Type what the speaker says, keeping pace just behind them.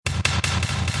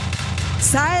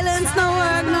Silence no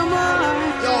work no more.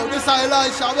 Yo, this is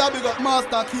Elisha. We have big up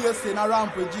Master Casey in a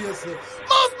ramp with JC.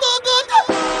 Master good.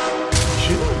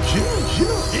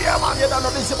 Yeah, man, you don't know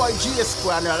this about J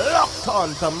Square and you're locked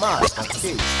on to Master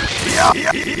Casey.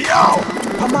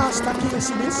 Yo, Master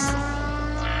Casey, this.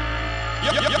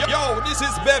 Yo, this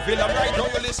is Beville, and right now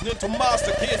you're listening to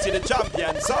Master Casey, the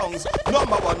champion songs,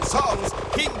 #1 songs,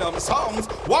 Kingdom songs,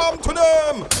 warm to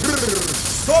them.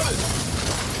 Solid.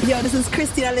 Yo, this is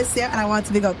Christina Alicia, and I want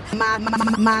to big up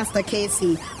Master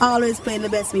Casey. Always playing the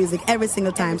best music every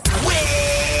single time.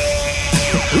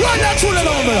 Run that tune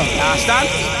along, bro. Understand?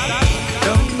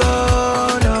 Don't go,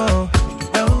 no.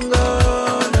 Don't go,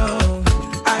 no.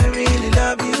 I really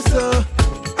love you so.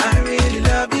 I really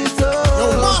love you so.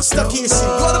 Yo, Master Casey,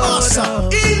 go to Master.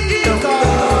 Don't go,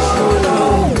 no.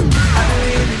 I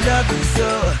really love you so.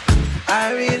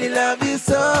 I really love you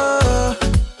so.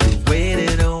 You've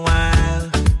waited a while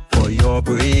for your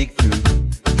breakthrough.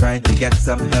 Trying to get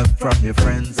some help from your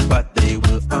friends, but they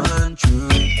were untrue.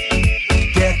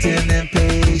 Getting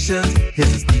impatient,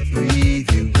 here's a sneak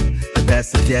preview. The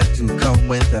best is yet to come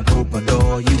with an open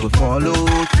door you will follow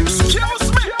through.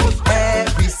 Excuse me.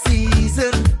 Every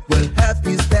season will help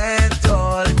you stand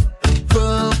tall.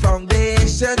 Firm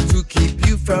foundation to keep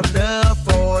you from the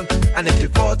fall. And if you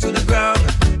fall to the ground,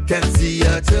 can see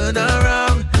a turn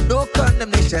around. No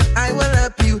condemnation, I will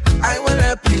help you. I will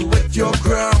help you with your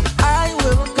crown. I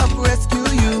will come rescue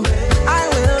you. I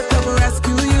will come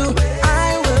rescue you.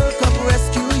 I will come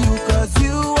rescue you, 'cause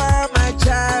you are my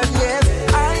child. Yes,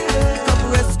 I will come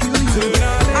rescue you.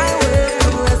 I will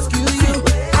come rescue you.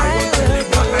 I will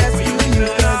come rescue you,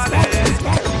 'cause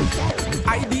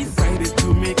I decided to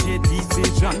make a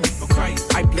decision for Christ.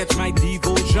 I pledge my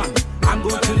devotion. I'm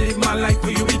going to live my life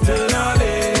for you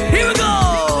eternally. Here we go.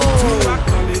 To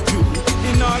acknowledge you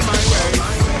in all my ways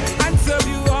and serve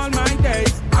you all my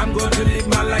days. I'm going to live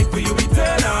my life for you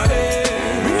eternally.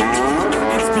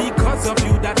 It's because of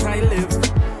you that I live.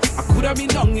 I could have been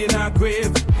down in a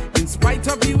grave. In spite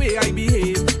of the way I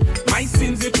behave, my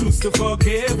sins you choose to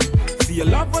forgive. See, your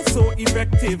love was so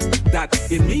effective that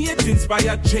in me it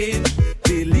inspired change.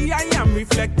 Daily I am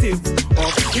reflective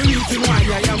of the reason why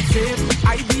I am saved.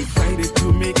 I decided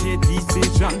to make a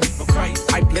decision for Christ.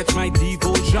 I pledge my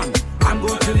devotion. I'm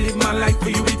going to live my life for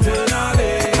you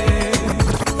eternally.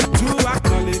 To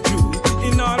acknowledge you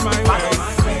in all my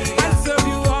ways and serve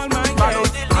you all my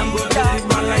days. I'm going to live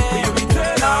my life for you eternally.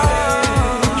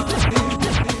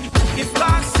 if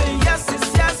God say yes, it's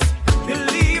yes.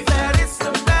 Believe that it's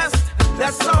the best.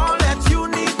 That's all that you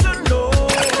need to know.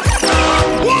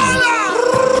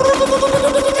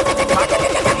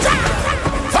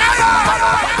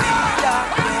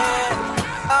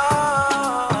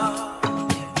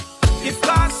 If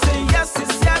God say yes,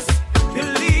 it's yes.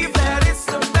 Believe that it's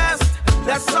the best.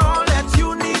 That's all that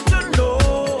you need to know.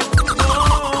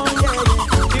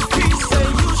 If He say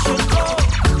you should go,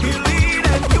 He lead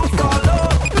and you follow.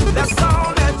 That's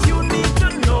all that you need to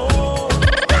know.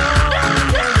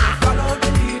 Follow the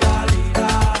leader,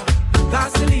 leader.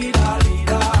 That's the leader,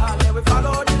 leader. Yeah, we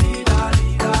follow the leader,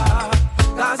 leader.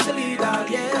 That's the leader,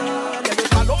 yeah. Yeah, we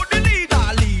follow the leader,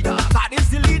 leader. God is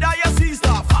the leader, yes, He's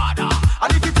the Father.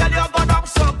 And if you tell you go down,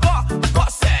 so go.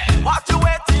 God say, what you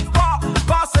waiting for?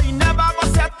 God say He never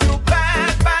gonna set you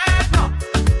bad, bad, no.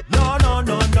 No, no,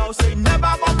 no, no. Say He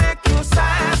never gonna make you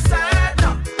sad, sad,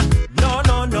 no. No,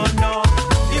 no, no, no.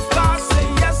 If God say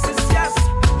yes, it's yes.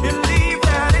 Believe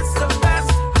that it's the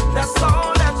best. That's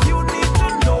all that you need to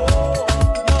know.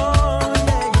 Oh,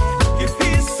 yeah, yeah. If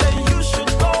He say you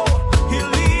should go, He'll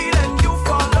lead and you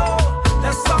follow.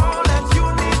 That's all that you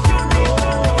need to know.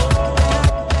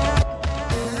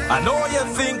 I know you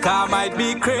think I might be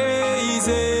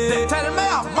crazy. They tell me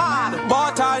I'm mad,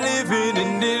 but I'm living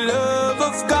in the love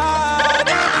of God.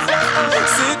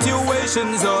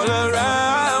 Situations all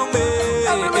around me,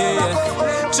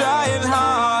 trying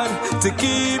hard to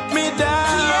keep me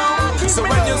down. So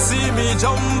when you see me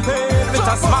jumping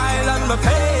with a smile on my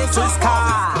face, it's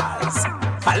 'cause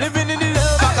I'm living in the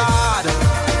love of God.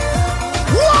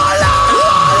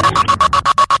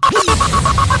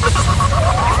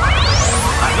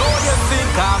 I know you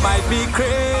think I might be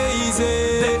crazy.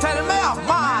 They tell me I'm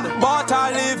mad, but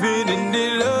I'm living in the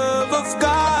love of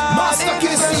God. Master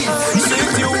Casey.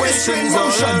 Situations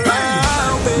all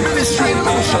around me, Ministry in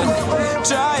motion.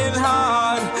 trying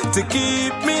hard to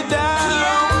keep me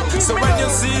down. So when you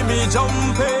see me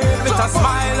jumping with a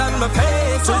smile on my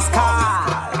face, it's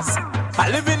 'cause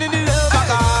I'm living in the love of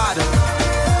God.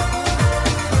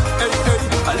 Hey, hey,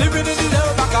 I'm living in the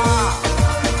love of God.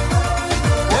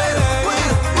 Hey, hey,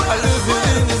 I'm living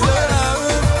in the love.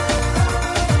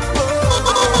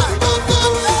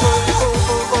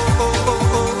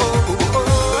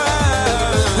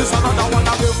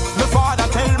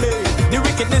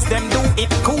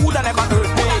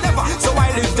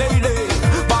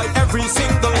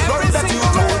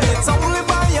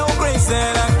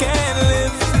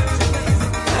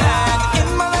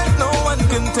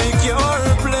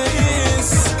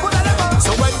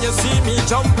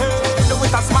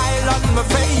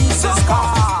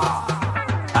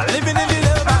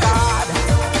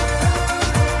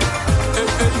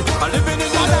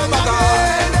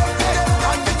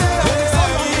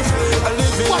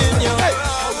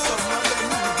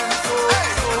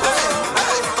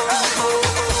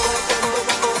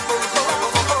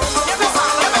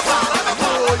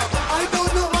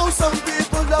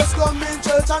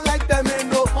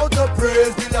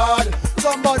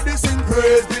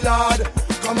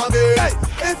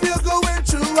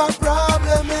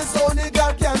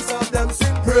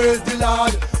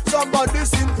 Somebody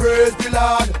sing praise the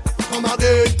Lord. Come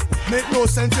again. Make no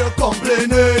sense you're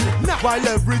complaining while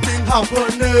everything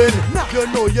happening. You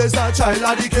know you're a child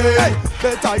of the king.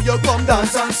 Better you come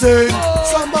dance and sing.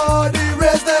 Somebody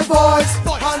raise their voice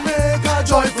and make a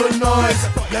joyful noise.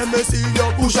 Let me see you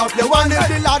push up your one. If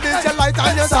the Lord is your light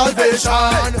and your salvation.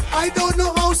 I don't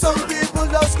know how some people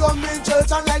just come in church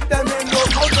and like them ain't no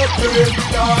how to praise the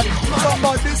Lord.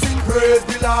 Somebody sing praise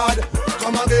the Lord.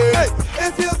 Come again.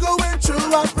 If you're going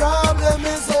through a problem,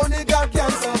 it's only God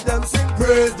can solve them. Sing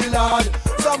praise the Lord.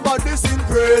 Somebody sing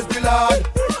praise the Lord.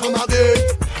 Come again.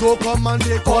 Don't come and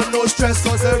take on no stress,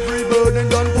 cause every burden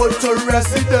done put to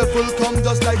rest. The devil come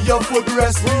just like your foot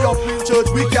rest. We up in church,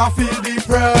 we can't feel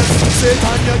depressed.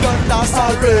 Satan, you done lost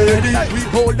already. We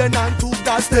holding on to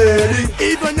that steady.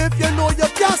 Even if you know you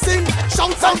can't sing,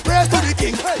 shout some praise to the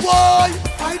King. Why?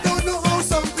 I don't know how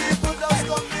some people just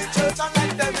come in church and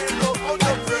like them ain't know how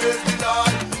to praise the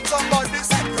Lord. Somebody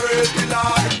sing praise the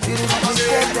Lord.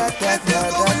 If you're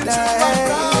going through a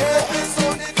problem, it's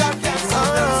only God can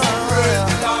solve them. Sing praise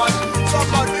the Lord.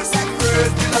 Somebody sing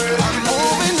praise the Lord. I'm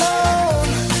moving on,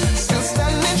 still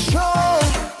standing strong.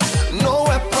 No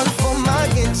weapon formed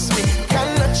against me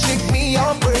cannot shake me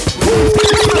or break me.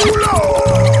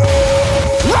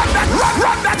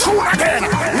 Run that tune again.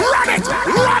 Run it.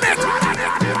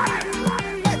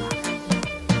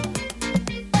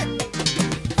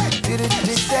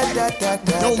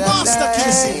 Yo, Master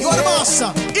Casey, you're the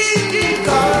master.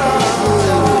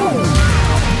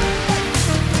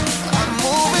 I'm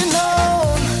moving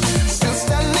on, still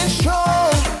standing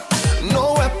strong.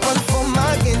 No weapon formed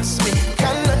against me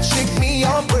cannot shake me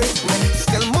or break me.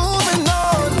 Still moving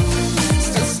on,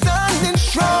 still standing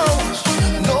strong.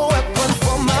 No weapon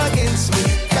formed against me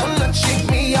cannot shake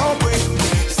me or break me.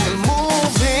 Still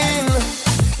moving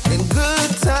in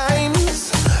good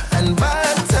times and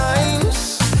bad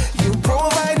times. You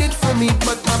provided for me,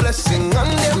 but my blessing on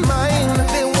their mind.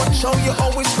 They watch how you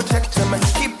always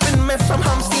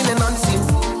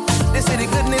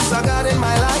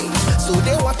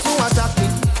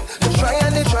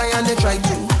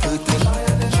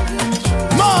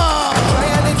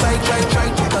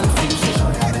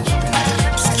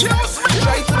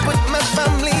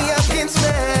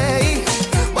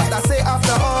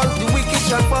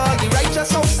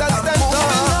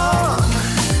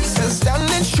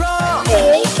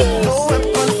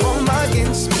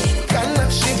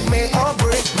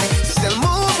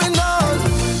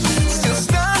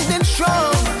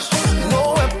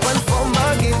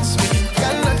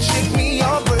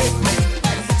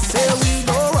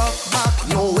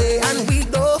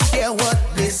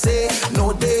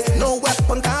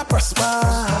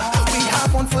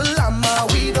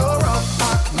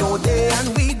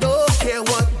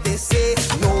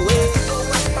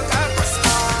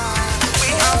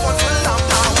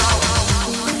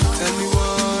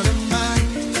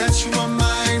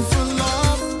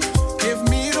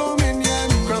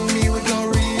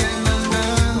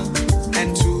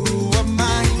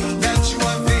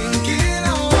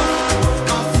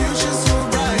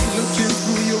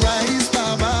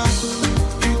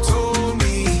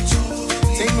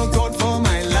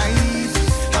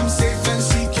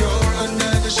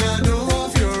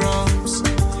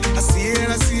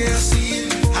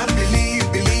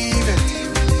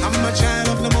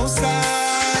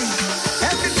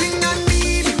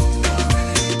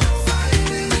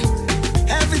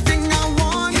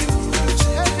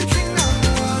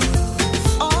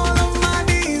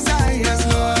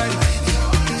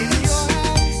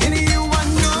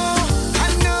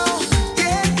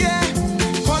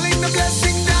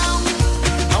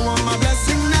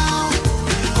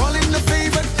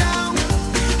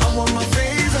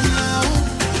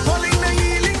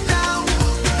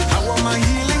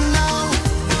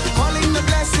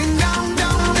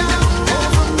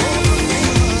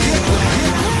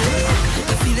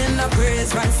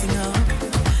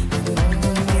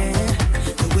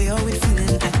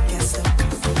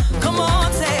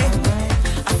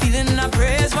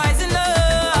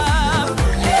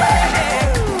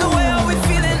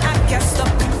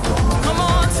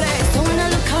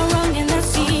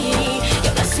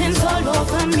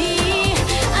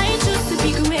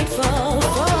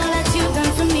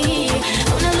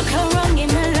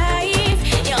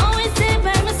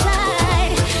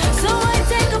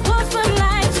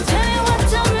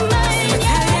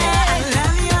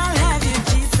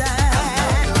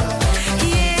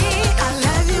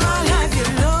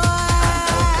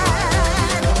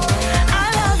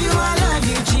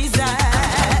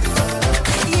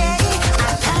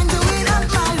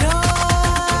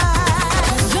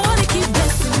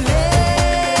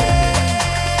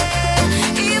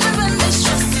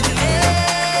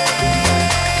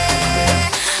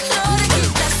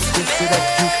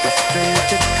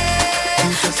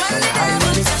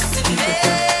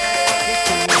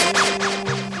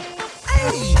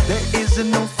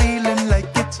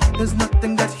There's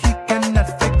nothing that he cannot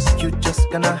fix. You're just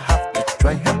gonna have to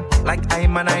try him. Like I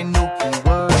know he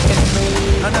works in me,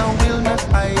 and I will not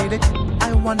hide it.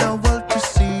 I want the world to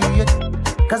see it,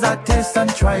 cause I taste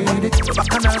and tried it. My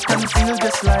canal can feel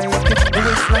just like it. The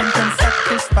waistline can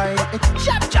satisfy it.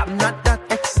 Chop chop, not that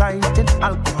exciting.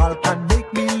 Alcohol can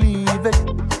make me leave it.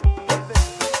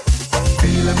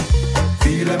 Feel him,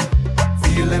 feel him,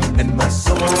 feel him in my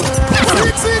soul.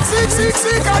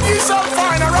 Seek, and ye shall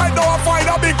find. And right now I find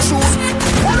a big truth.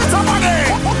 Pull it up again,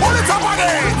 pull it up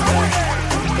again.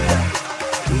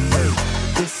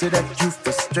 They say that you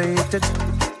frustrated,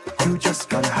 you just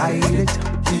can't hide it.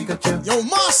 He got you. Yo,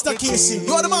 Master KC,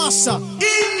 you're the master.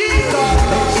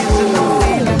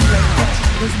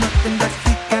 There's nothing that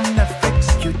he cannot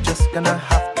fix. You just gonna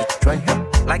have to try him.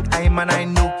 Like I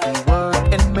know he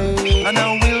work in me, and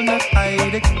I will not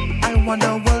hide it. I want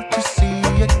the world to see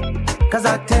it, cause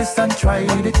I taste and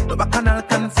tried it. The canal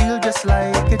can feel just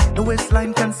like it. The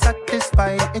waistline can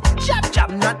satisfy it. Chop chop,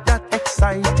 not that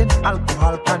exciting.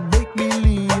 Alcohol can make me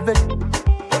leave it.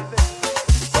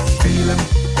 Feel him,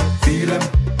 feel him,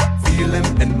 feel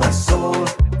him in my soul.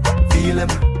 Feel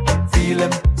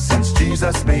him, since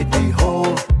Jesus made me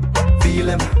whole. Feel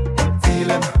him, feel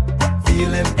him,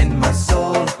 feel him in my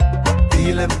soul.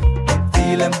 Feel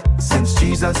him, since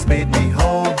Jesus made me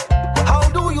whole. How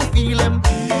do you feel him?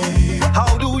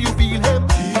 How do you feel him?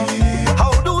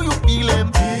 How do you feel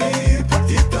him?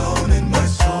 Deep down in my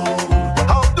soul.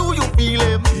 How do you feel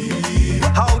him?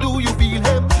 How do you feel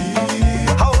him?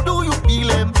 How do you feel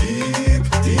him?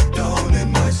 Deep down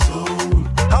in my soul.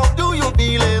 How do you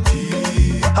feel him?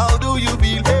 How do you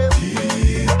feel him?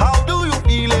 How do you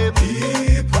feel him?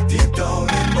 Deep down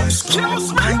in my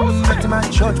soul. I met him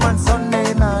at church one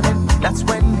Sunday morning. That's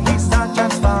when he started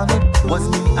transforming. Was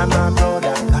me and my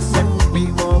brother. I said we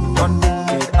were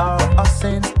convicted of our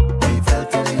sins. We fell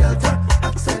to the altar,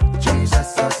 accept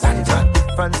Jesus as Savior. That's the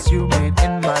difference you made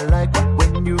in my life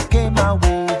when you came my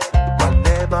way. I'll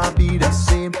never be the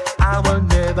same. I will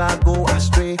never go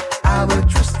astray. I will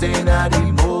trust in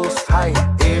the Most High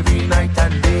every night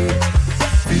and day.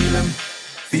 Feel him,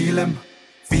 feel him,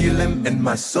 feel him in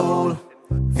my soul.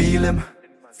 Feel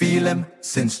him,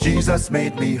 since Jesus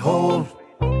made me whole.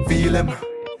 Feel him,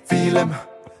 feel him,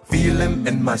 feel him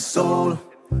in my soul.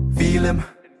 Feel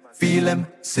him,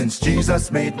 since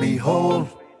Jesus made me whole.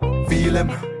 Feel him,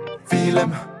 feel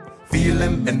him, feel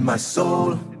him in my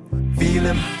soul. Feel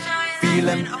him,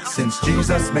 since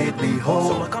Jesus made me whole.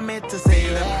 So I come here to say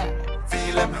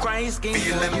Feel him, Christ came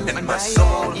feel for him you in and my I.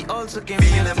 soul. He also came Feel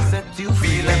here him, to set you free.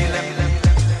 feel him.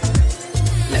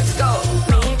 Let's go.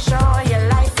 Make sure your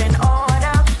life in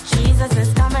order. Jesus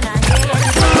is coming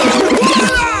again.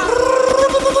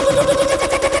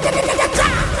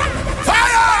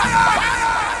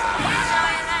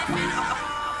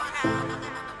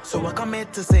 So I come here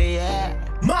to say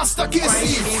Master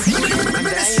KC,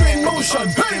 ministry in motion.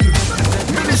 Hey,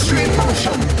 ministry in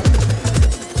motion.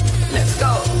 let's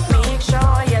go. Make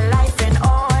sure your life in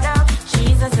order.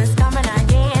 Jesus is coming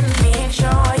again. Make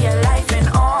sure your life in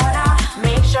order.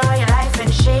 Make sure your life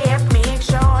in shape. Make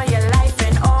sure your life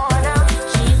in order.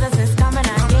 Jesus is coming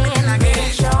again.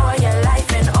 Make sure your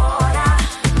life in order.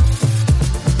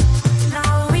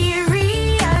 Now we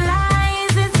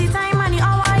realize it's the time and the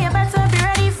hour. You better be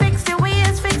ready. Fix your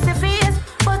ways, fix your face.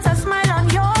 Put a smile on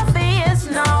your face.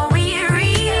 Now we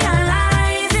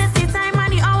realize it's the time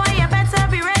and the hour. You better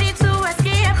be ready to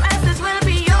escape, as this will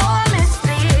be your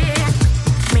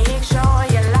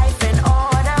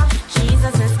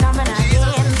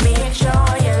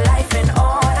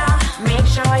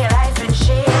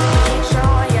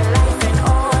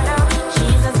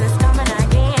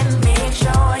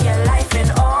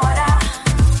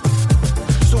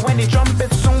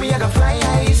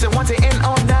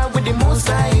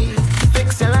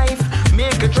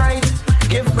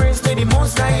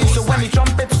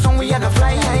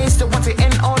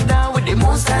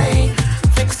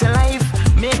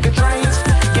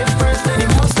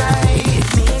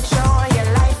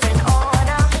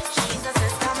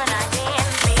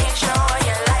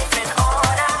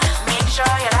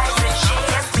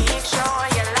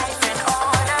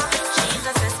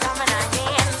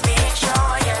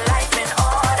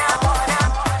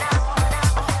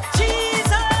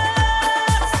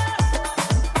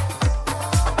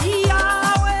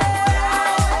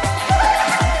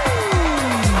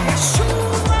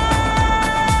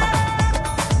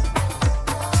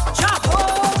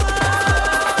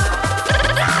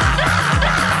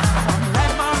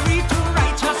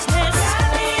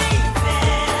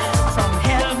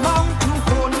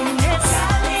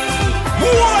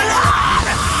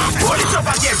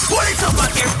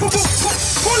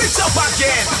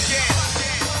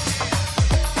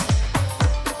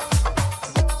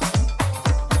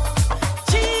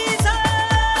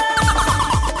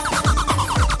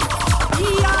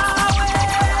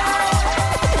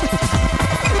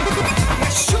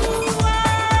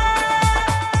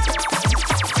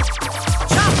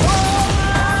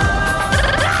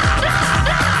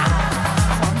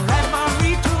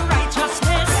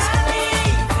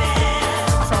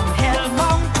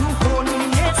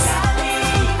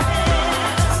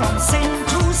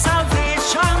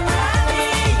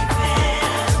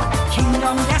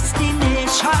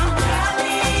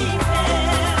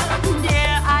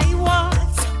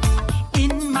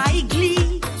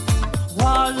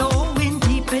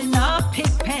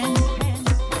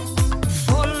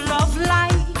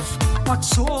but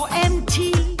so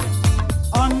empty.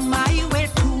 On my way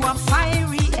to a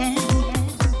fiery end.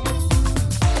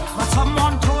 But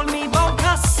someone told me about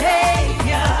a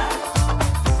Savior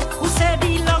who said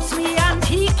he loves me and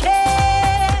he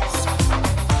cares.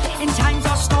 In times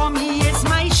of storm, he is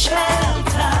my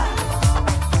shelter.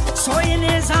 So in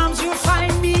his arms you'll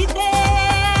find me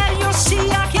there. You see,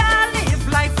 I can't live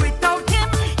life without him.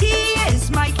 He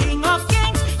is my King of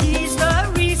Kings. He's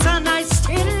the reason I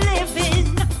still live in.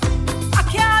 I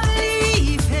can't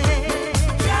leave him.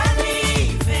 Can't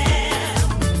leave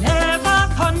him. Never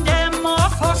condemn or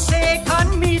forsaken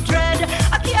me dread.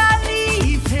 I can't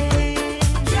leave him.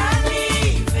 Can't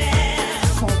leave him.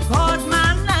 For God,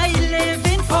 man, I live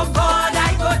in. For God,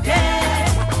 I go dead.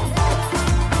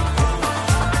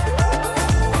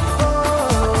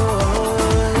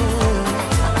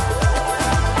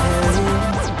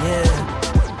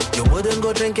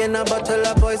 Drinking a bottle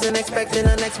of poison, expecting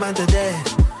the next man to die.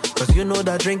 Cause you know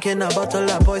that drinking a bottle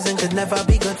of poison could never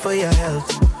be good for your health.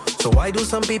 So why do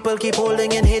some people keep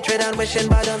holding in hatred and wishing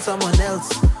bad on someone else?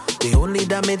 They only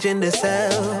damaging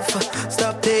themselves.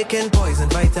 Stop taking poison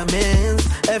vitamins.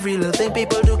 Every little thing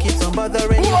people do keeps on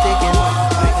bothering you. Taking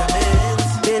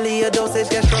vitamins. Daily your dosage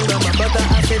gets stronger. My brother,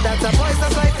 I say that's a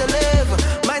poisonous life to live.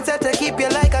 Mindset to keep you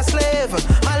like a slave.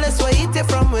 Unless we eat it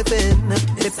from within.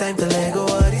 It's time to let go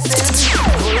of these sins.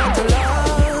 Hold on to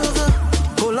love.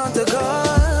 Hold on to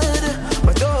God.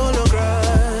 But don't hold no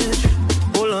grudge.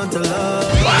 Hold on to love.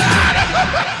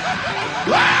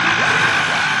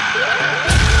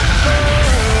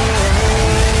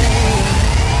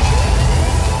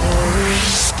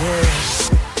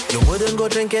 You wouldn't go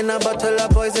drinking a bottle of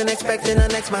poison expecting the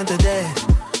next man to die.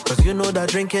 Cause you know that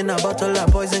drinking a bottle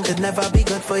of poison could never be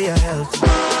good for your health.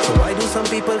 So why do some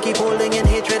people keep holding in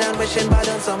hatred and wishing bad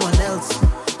on someone else?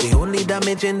 They only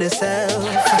damaging themselves.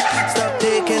 Stop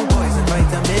taking poison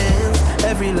vitamins.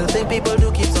 Every little thing people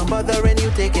do keeps on bothering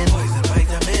you. Taking poison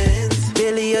vitamins.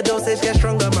 Daily your dosage gets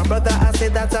stronger. My brother, I say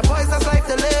that's a poisonous life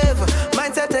to live.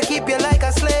 Mindset to keep you like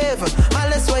a slave.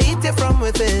 Unless we eat it from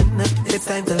within. It's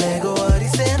time to let go of the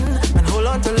sin. And hold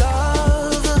on to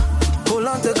love. Hold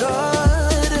on to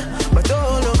God. But don't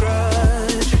hold no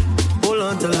grudge. Hold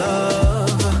on to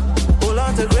love. Hold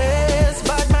on to grace.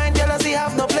 Bad mind, jealousy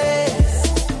have no place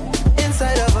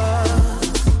inside of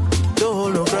us. Don't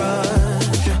hold no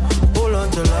grudge. Hold on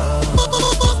to love.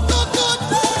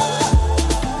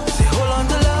 Say hold on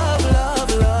to love,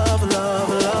 love, love, love,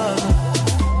 love.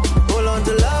 Hold on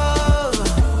to love.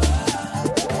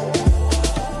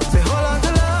 Say hold on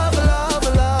to love, love,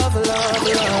 love, love,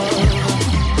 love.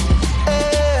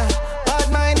 Hey, bad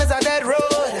mind is a dead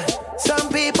road. Some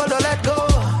people don't let go.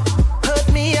 Hurt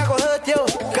me, I go hurt you.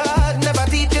 God never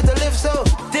teach you to live so.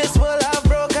 This world have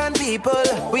broken people.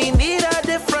 We need a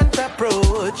different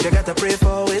approach. You gotta pray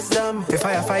for wisdom. If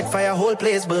fire fight fire, whole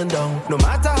place burn down. No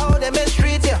matter how they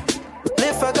mistreat you,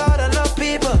 live for God and love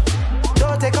people.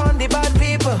 Don't take on the bad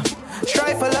people.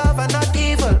 Strive for love and not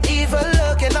evil. Evil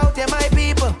looking out, yeah, my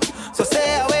people. So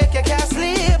stay awake, you can't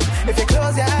sleep. If you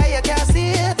close your eye, you can't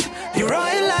see it. The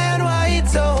royal lion white,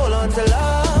 so hold on to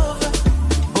love.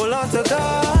 Hold on to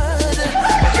God.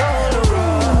 Don't hold no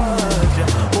grudge.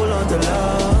 Hold on to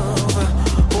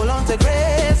love. Hold on to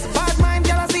grace. Bad mind,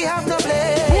 jealousy have no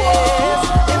place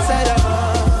inside of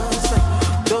us.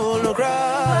 Don't hold no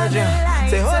grudge.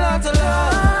 Say hold on to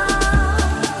love.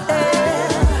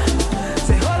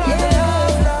 Say hold on to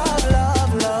love, love,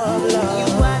 love, love, love. You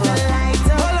are the light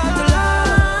of hold on to love.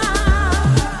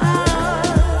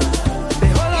 Say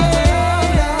hold on to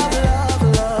love, love,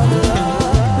 love,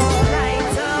 love.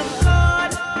 Light of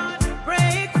God,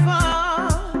 break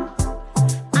forth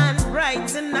and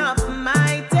brighten up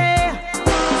my day.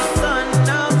 Son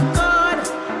of God,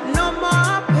 no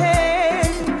more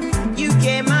pain. You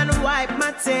came and wiped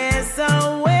my tears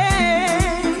away.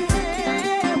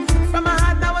 From a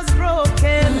heart that was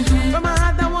broken, from a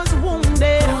heart that was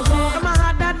wounded, from a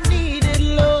heart that needed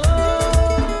love.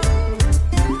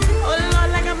 Oh Lord,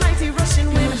 like a mighty rushing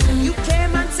wind, you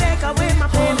came and take away my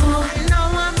pain. And now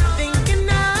I'm thinking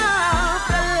of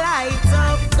the light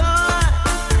of God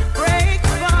break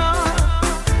forth,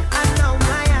 and now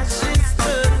my ashes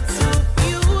turn to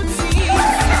beauty.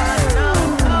 Son of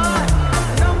God,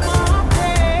 no more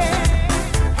pain,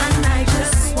 and I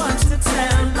just want to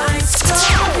tell my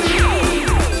story.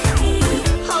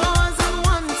 How I was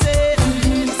unwanted,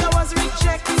 'cause I was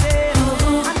rejected,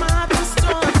 and my heart was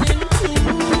torn in two.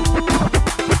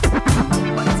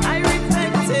 But I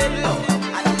repented,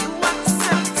 and you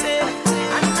accepted,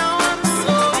 and now I'm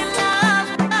so in love.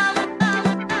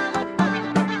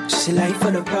 She like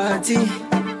for the party.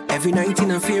 Every night in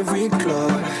her favorite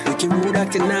club. Looking rude,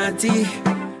 acting naughty.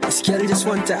 This girl just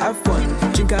want to have fun.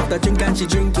 Drink after drink and she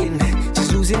drinking.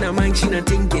 She's losing her mind, she not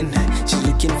thinking. She's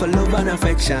looking for love and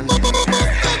affection.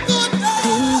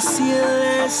 Didn't see her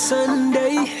last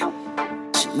Sunday.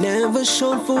 She never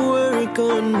showed for work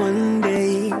on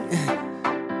Monday.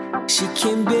 She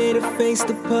can't bear to face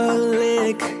the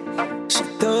public. She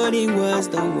thought he was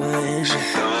the one.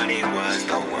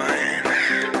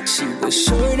 She was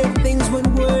sure that things would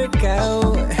work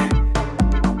out,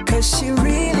 'cause she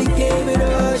really gave it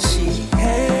all she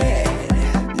had.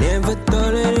 Never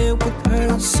thought that it would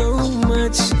hurt so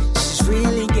much. She's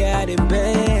really got it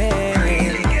bad.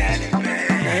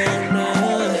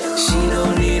 She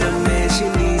don't need a man, she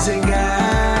needs a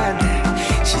God.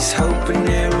 She's hoping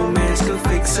that romance could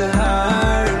fix her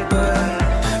heart, but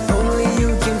only you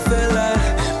can fill her.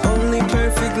 Only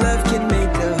perfect love can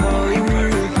make her whole.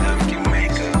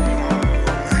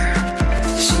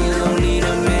 She don't need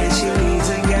a man.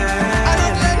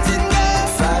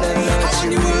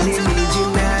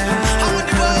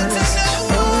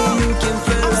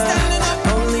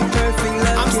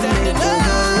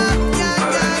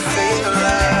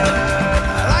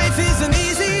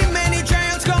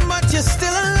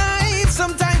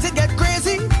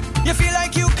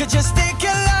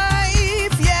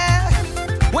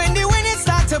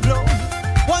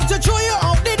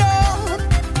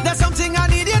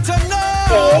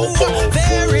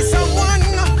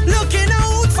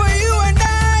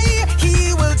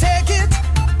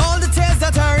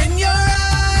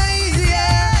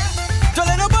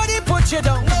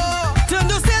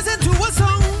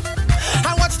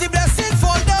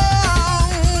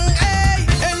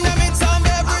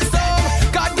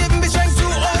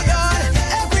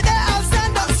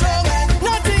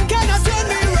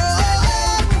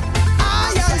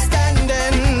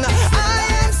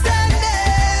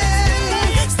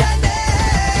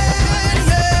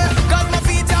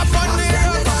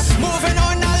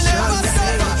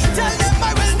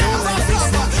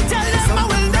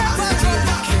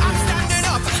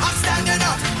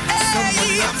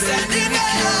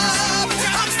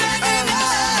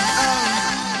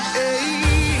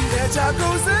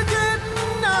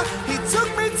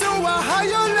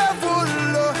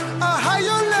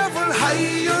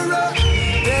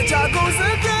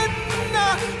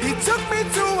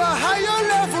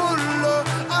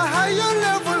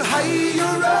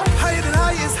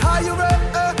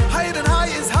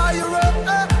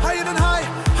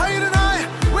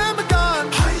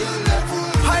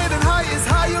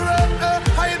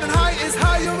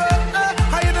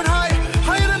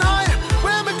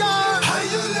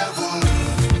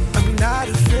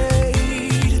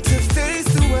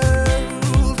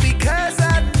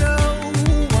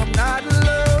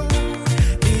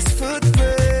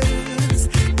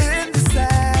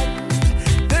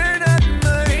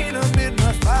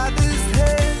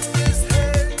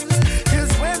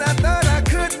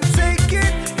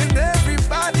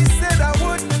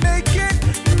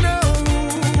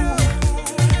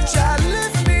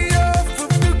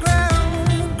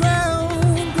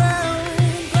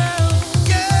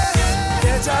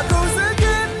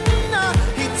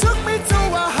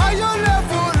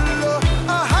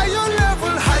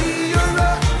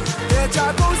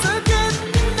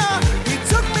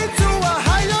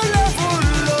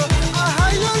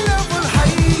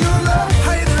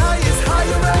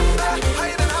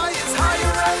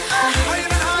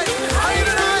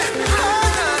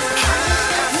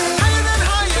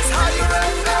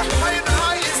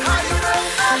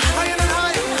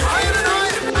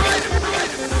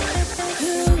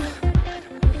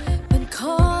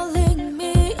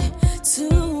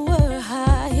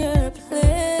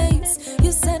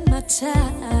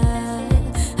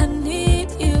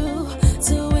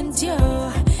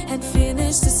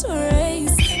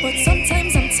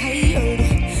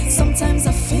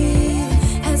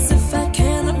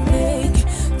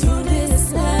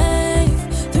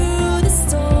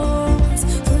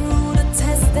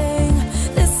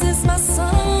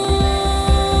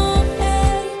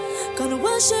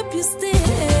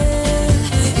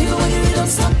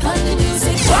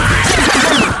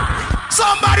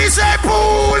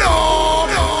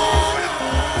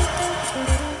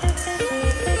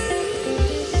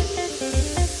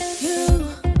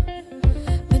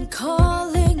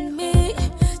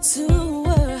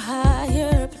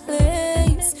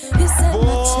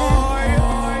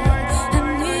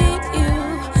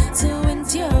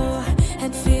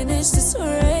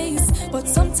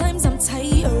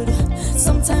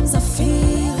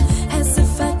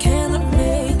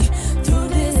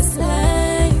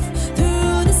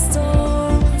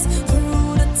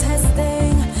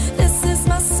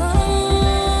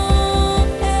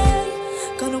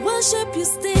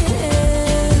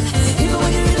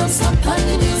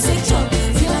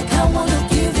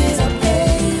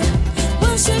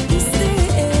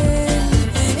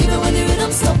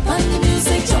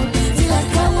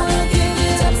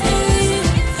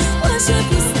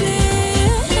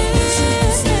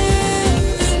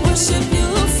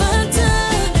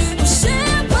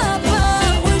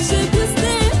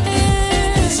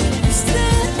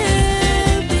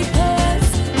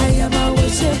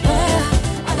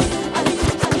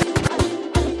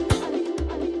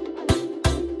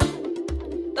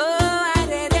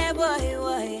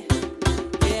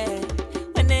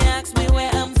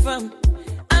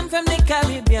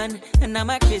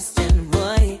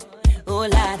 oh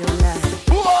lad, oh lad.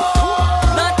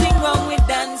 Nothing wrong with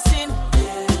dancing,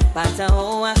 part of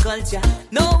our culture.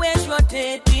 No ways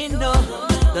rotating, no.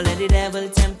 Don't let the devil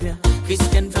tempt you.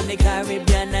 Christian from the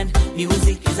Caribbean and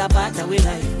music is a part of our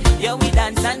life. Yeah, we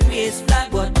dance and raise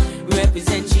flag, but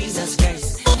represent Jesus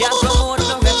Christ. Can't promote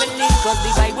no revelry, cause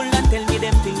the Bible not tell me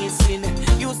them thing is sin.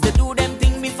 Used to do them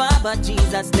thing before, but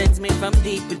Jesus cleansed me from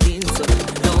deep within. So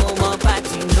no more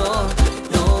partying, no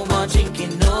more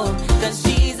drinking, no. Cause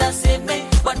Jesus saved me,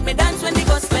 but me dance when the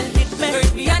gospel hit me.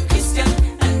 Caribbean Christian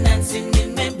and dancing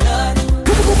in my blood.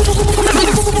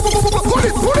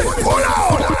 Pull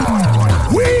out!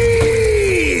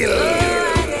 Wheel!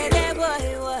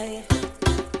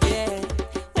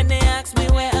 When they ask me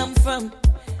where I'm from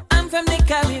the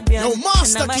Caribbean. Yo,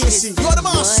 Master Casey, you're the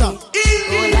master.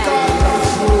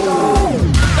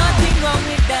 Nothing wrong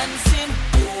with dancing,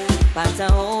 part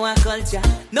of our culture.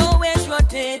 No ways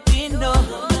rotating, no.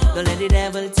 Don't let the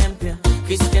devil tempt you.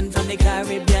 Christian from the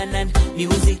Caribbean and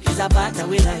music is a part of our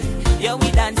life. Yeah,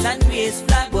 we dance and raise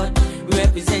flag, but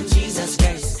represent Jesus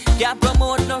Christ. Can't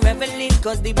promote no revelry,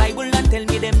 cause the Bible not tell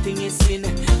me them thing is sin.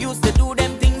 Used to do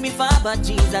them thing before, but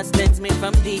Jesus cleansed me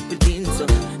from deep within. So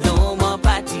no more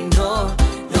partying, no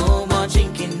more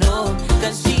drinking, no.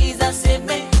 Cause Jesus saved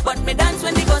me, but me dance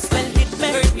when the gospel hit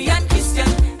me. Caribbean Christian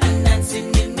and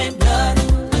dancing in my blood.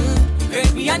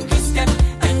 Caribbean Christian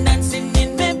and dancing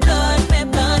in my blood, my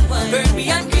blood.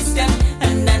 Caribbean Christian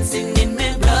and dancing in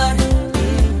my blood.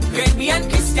 Caribbean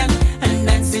Christian and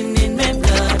dancing in my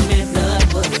blood, my blood.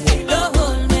 Don't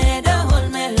hold me,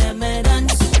 let me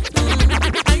dance.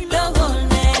 Don't hold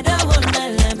me,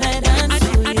 let me dance.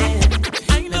 Oh yeah.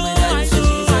 I know.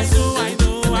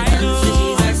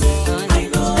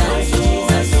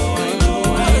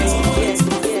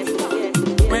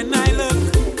 When I look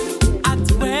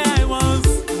at where I was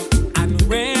and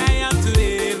where I am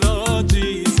today, Lord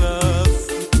Jesus,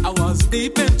 I was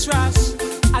deep in trash.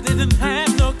 I didn't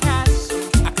have no cash.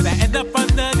 I could have ended up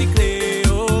under the clay,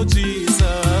 oh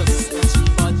Jesus.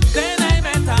 But then I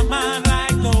met a man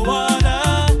like no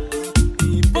other.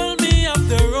 He pulled me up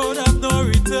the road of no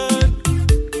return.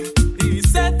 He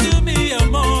said to me, you're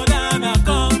more than a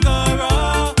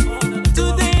conqueror.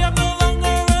 Today I'm no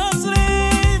longer a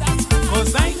slave.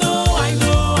 Cause I know my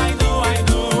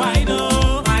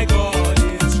God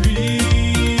is real.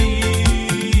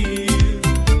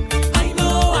 I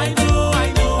know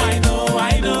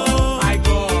my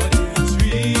God is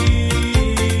real.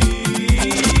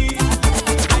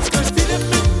 I could feel him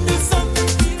in the sun,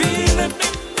 feel him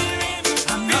in the rain.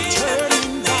 I'm not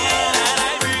turning down that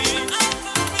I breathe.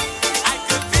 I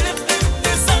could feel him in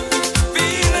the sun,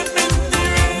 feel him in the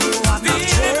rain. I'm not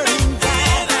turning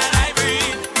down that I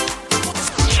breathe.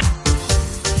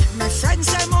 My friends,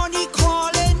 I'm only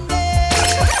calling me.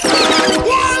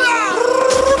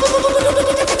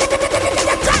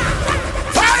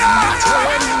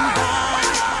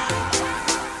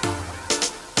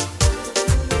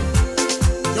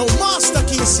 Yo, Master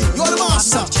Casey, you're the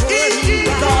master.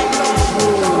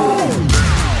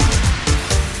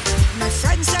 My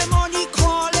friends, I'm only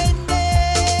calling me.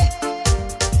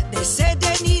 They say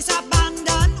Denise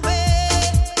abandoned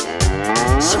way.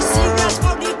 She's serious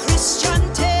about the Christian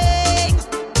thing.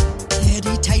 Hear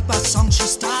the type of song she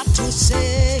start to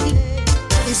sing.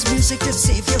 Is music to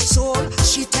save your soul?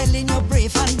 She telling you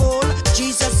brave and bold.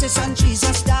 Jesus is and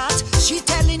Jesus that. She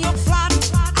telling you flat.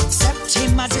 Accept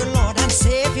him as your Lord and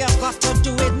Savior. Got to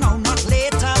do it now, not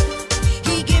later.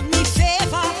 He give me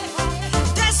favor.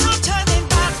 There's no turning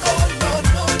back. Oh no.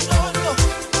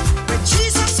 With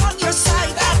Jesus on your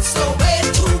side, that's the way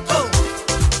to go.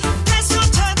 There's no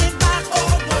turning back.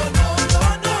 Oh no.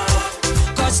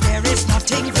 Cause there is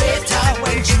nothing greater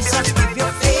when Jesus give you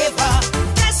favor.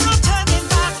 There's no turning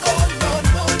back. Oh no.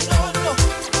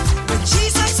 With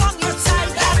Jesus on your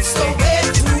side, that's the way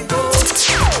to go.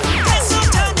 There's no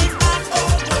turning back.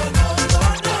 Oh no.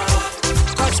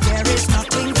 Cause there is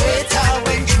nothing greater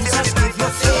when Jesus give you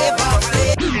favor.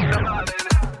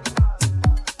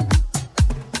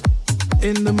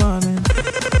 In the morning.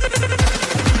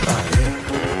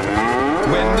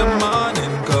 When the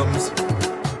morning comes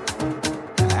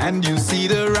and you see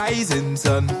the rising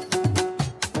sun,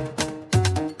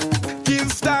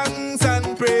 give thanks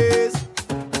and praise,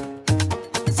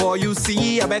 for you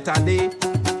see a better day.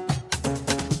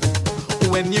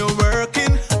 When you're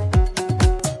working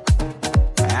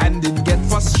and it get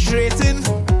frustrating,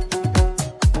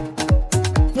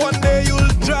 one day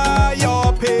you'll dry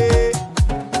your pay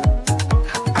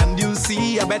and you'll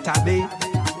see a better day.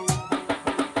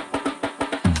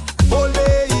 All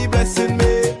day he blessing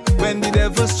me when the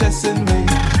devil's stressing me.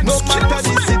 No matter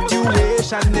the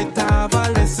situation, it have a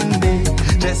lesson day.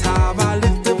 Just have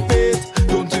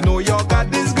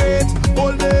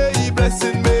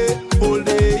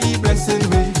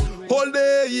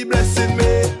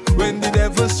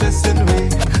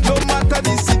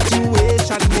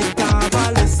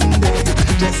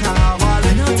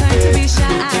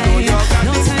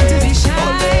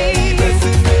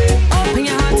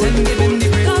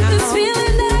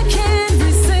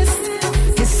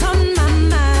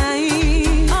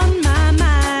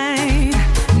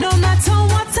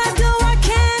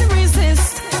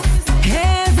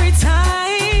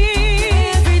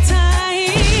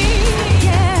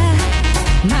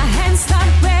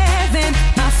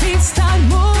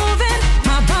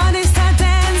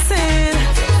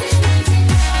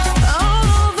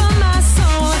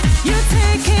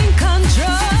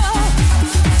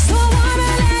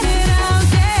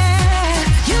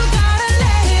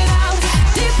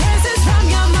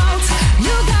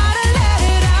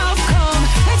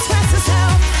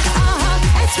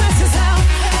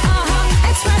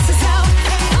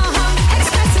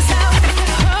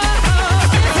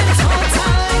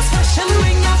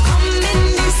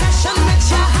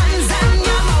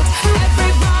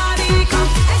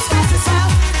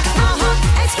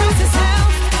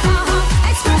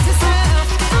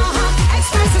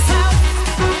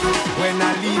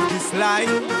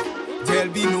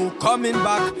coming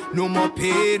back. No more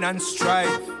pain and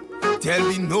strife. Tell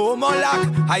me no more lack,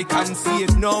 I can see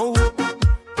it now.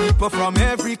 People from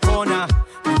every corner,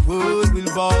 the world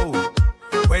will bow.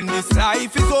 When this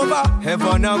life is over,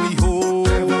 heaven are we hold.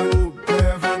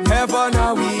 Heaven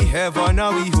are we, heaven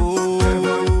are we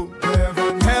hold.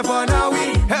 Heaven are we,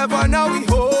 heaven are we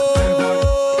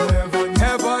hold.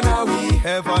 Heaven are we,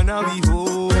 heaven are we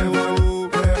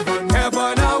hold.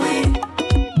 Heaven are we.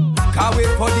 Can't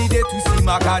wait for the day to see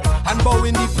my God and bow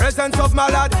in the presence of my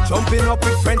lad. Jumping up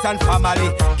with friends and family,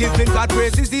 giving God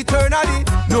praises eternally.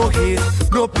 No hate,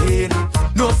 no pain,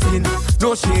 no sin,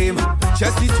 no shame.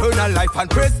 Just eternal life and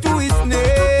praise to his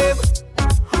name.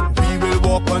 We will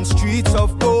walk on streets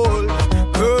of gold.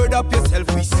 Gird up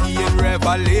yourself, we see in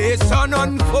Revelation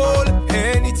unfold.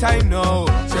 Anytime now,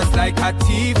 just like a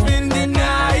thief in the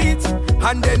night.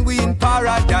 And then we in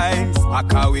paradise. I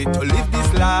can't wait to live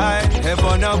this life.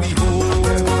 Heaven are we hold.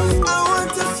 I want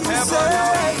to feel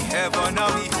safe. Heaven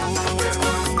are we hold.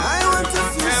 I want to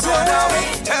feel Heaven are we,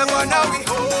 safe. heaven are we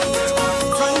hold.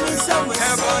 Find me somewhere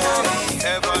Heaven are we, safe.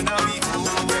 heaven are we hold.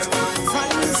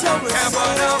 Find me somewhere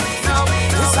Heaven are we, safe. now we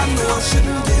Yes, I know I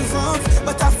shouldn't give up,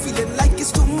 but I feeling like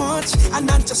it's too much, and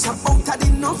I'm just about had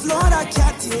enough. Lord, I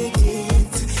can't take it.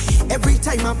 Every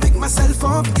time I pick myself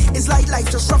up, it's like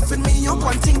life just roughing me up,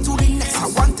 one thing to the next. I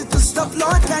wanted to stop,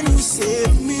 Lord, can you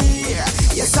save me?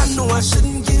 Yes, I know I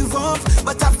shouldn't give up,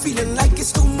 but I'm feeling like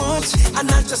it's too much, and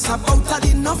I just about had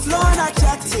enough. Lord, I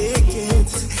can't take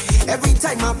it. Every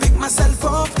time I pick myself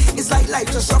up, it's like life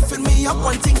just roughing me up,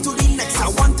 one thing to the next. I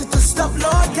wanted to stop,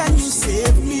 Lord, can you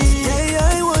save me? Today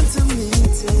I want to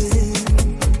meet him.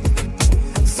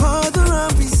 Father,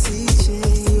 I'm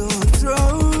beseeching your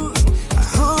throne. I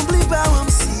humbly bow, I'm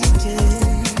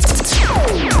seeking.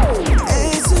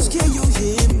 Jesus, can you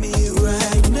hear me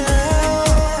right now?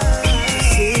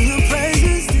 Say your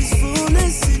presence, this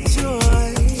fullness of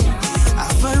joy. I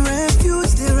find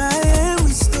refuge, there I am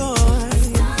restored.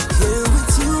 Here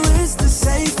with you is the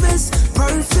safest,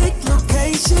 perfect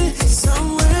location.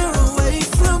 Somewhere away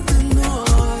from the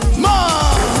noise. In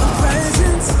your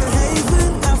presence, a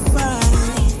haven I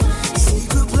find.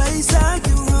 Secret place I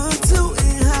can run to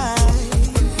and hide.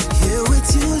 Here with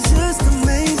you is just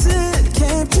amazing.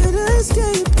 Captured,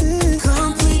 escaping,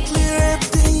 completely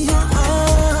wrapped in your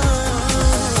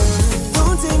arms.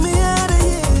 Don't take me out of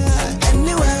here.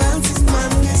 Anywhere else is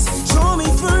madness. Show me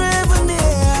forever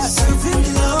near. Serving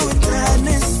the Lord with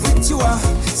gladness. With you are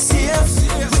safe.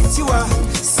 With you are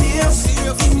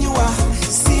safe. In you are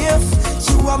safe.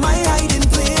 You are my hiding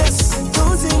place.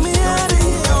 Don't take me out of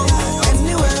here.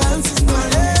 Anywhere else is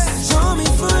madness. Show me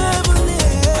forever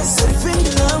near. Serving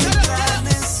the Lord with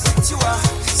gladness. With you are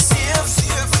safe.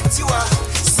 With you are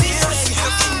safe.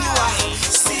 In you are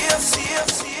safe.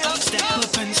 Step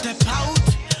up and step out.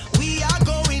 We are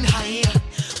going higher.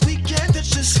 We can't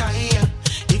touch the sky.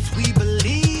 If we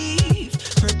believe,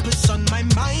 purpose on my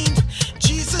mind.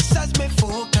 Jesus has my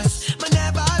focus. I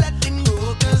never let him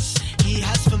go, 'cause he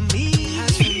has for me.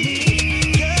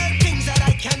 Good things that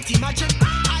I can't imagine.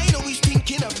 I know he's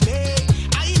thinking of me.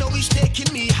 I know he's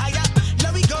taking me higher.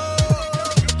 Let me go.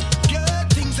 Good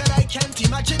things that I can't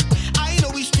imagine. I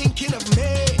know he's thinking of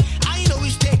me. I know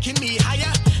he's taking me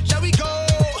higher. Let me go.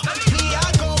 We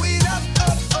are going up,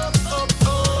 up, up, up,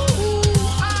 oh.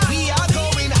 We are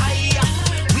going higher.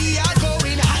 We are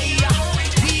going higher.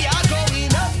 We are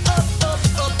going up, up, up,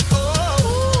 up,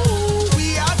 oh. We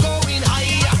are going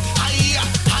higher, higher,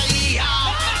 higher.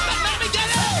 Let me get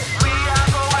it. We are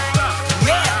going up.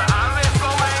 Yeah.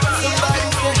 Somebody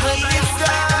said good this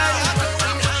time.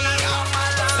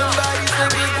 Somebody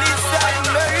said good this time.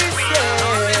 Mercy.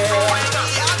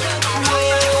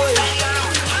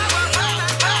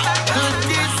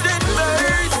 Goodness and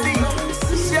mercy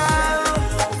shall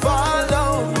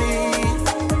follow me.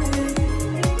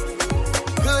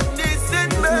 Goodness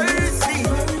and mercy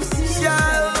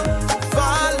shall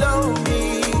follow me.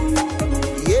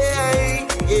 Yeah,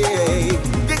 yeah.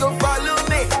 They gon' follow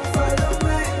me.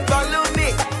 Follow me.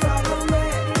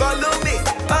 Follow me.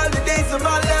 All the days of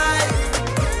my life.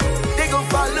 They gon'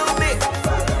 follow me.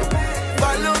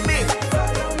 Follow me.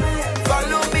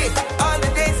 Follow me. All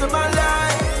the days of my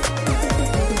life.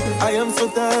 I am so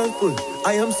thankful.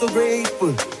 I am so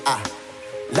grateful.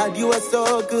 Lord, you are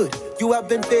so good. You have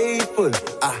been faithful.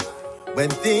 When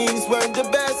things weren't the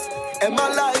best and my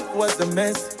life was a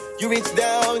mess, you reached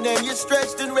down and you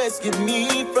stretched and rescued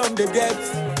me from the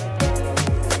depths.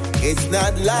 It's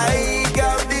not like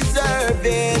I've deserved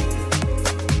it,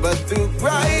 but through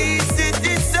Christ it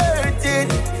is certain.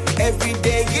 Every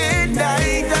day